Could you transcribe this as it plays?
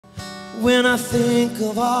When I think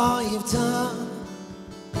of all you've done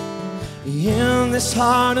in this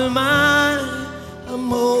heart of mine,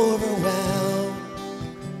 I'm overwhelmed.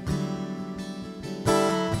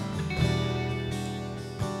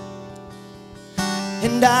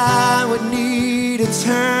 And I would need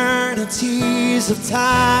eternities of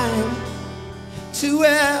time to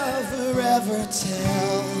ever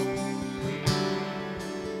tell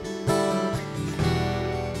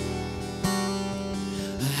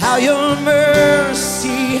how your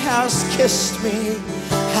mercy has kissed me,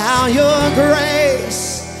 how your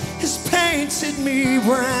grace has painted me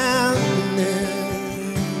brand new.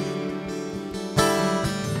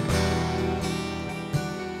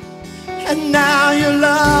 And now your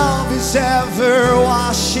love is ever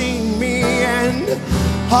washing me, and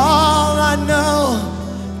all I know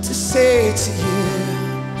to say to you,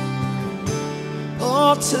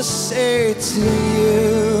 oh, to say to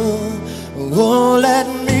you, oh, let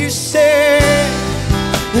me say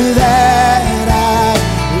that I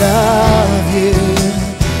love you.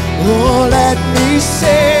 Oh, let me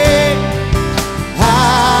say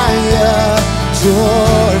I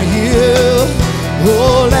adore you.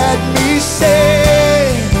 Oh, let me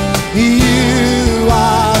say you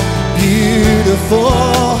are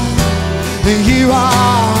beautiful. You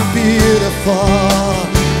are beautiful.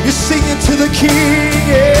 You're singing to the King,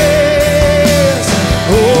 yes.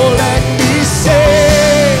 Oh, let me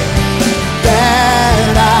say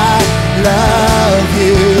that I love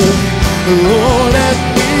you. Oh, let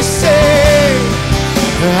me say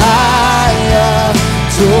I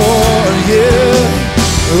adore you.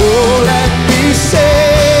 Oh, let me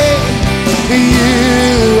say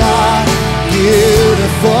you are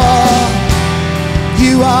beautiful.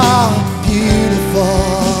 You are beautiful.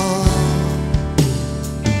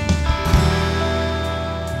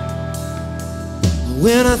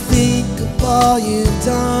 When I think of all you've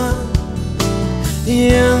done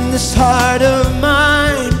in this heart of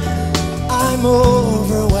mine, I'm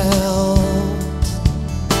overwhelmed.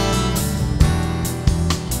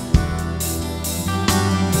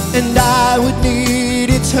 And I would need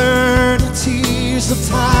eternities of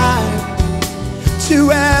time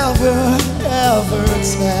to ever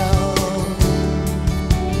tell.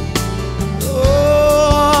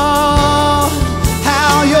 Oh,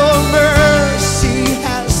 how your mercy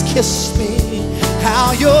has kissed me,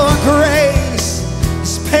 how your grace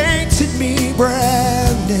has painted me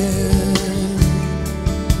brand new.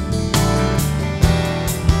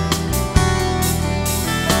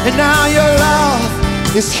 And now your love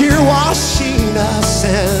is here washing us,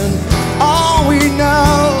 and all we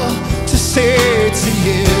know to say to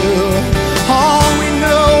you, all we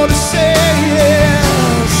know to say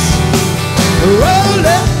is, oh,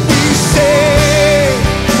 let me say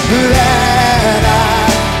that I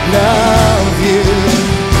love you.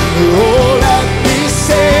 Oh, let me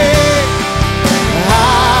say I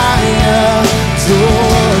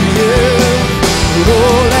adore you. Oh,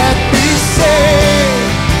 let me say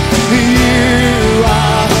you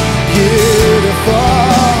are beautiful.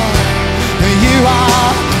 You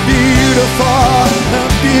are beautiful,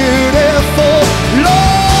 beautiful.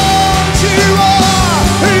 Lord, you are.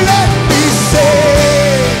 Let me say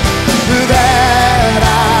that I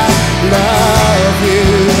love you.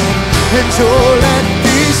 And oh, let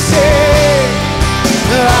me say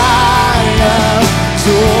I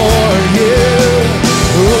adore you.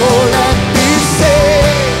 Oh, let me say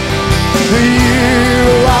you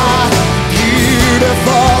are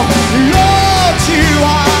beautiful. Lord, you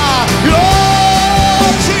are.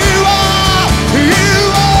 Lord, you are. You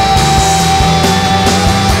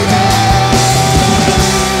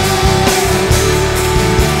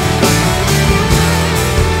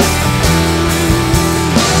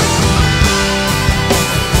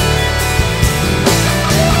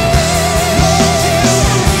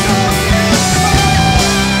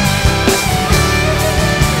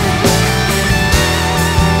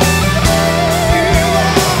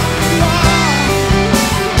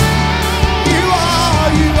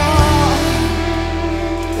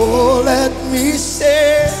oh, let me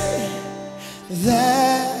say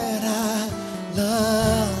that I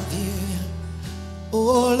love you.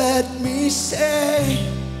 Oh, let me say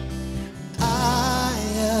I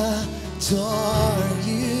adore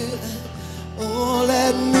you. Oh,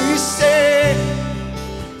 let me say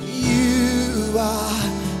you are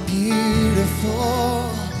beautiful.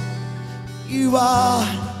 You are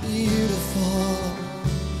beautiful.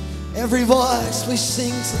 Every voice we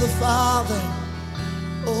sing to the Father.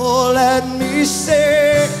 Oh, let me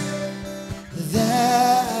say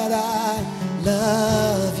that I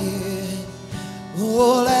love you.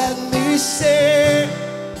 Oh, let me say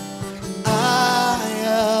I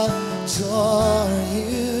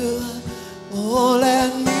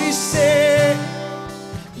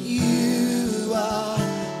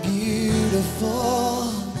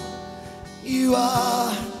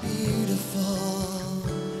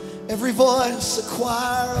Every voice, a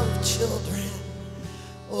choir of children.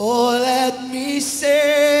 Oh, let me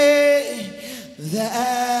say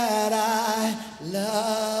that I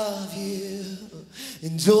love you.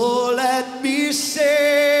 And oh, let me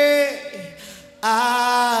say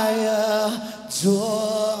I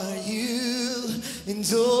adore you. And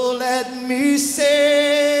oh, let me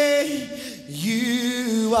say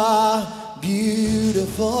you are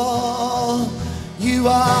beautiful. You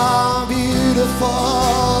are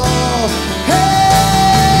beautiful. Hey!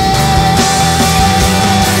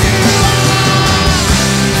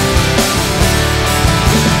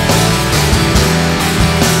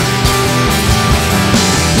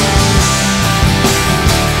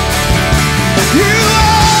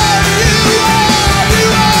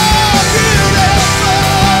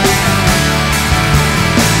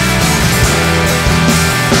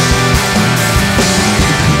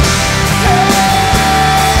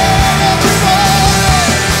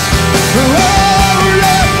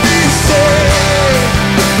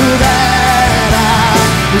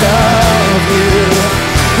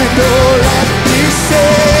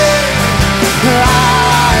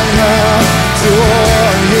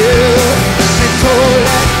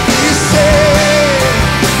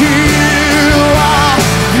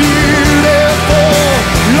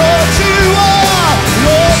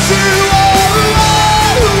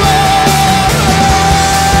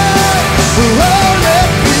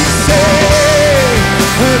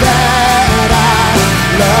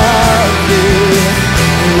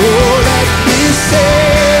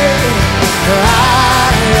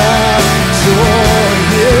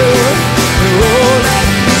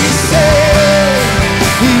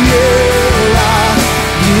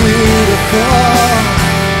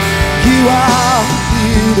 You are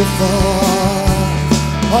beautiful.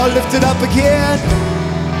 Oh, lift it up again.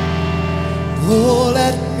 Oh,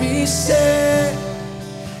 let me say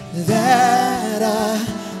that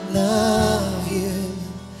I love you.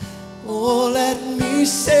 Oh, let me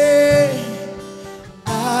say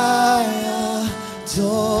I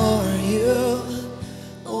adore you.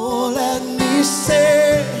 Oh, let me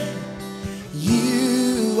say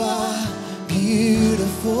you are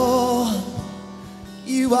beautiful.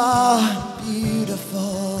 You are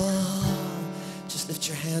beautiful. Just lift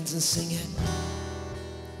your hands and sing it.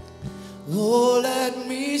 Oh, let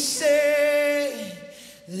me say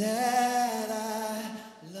that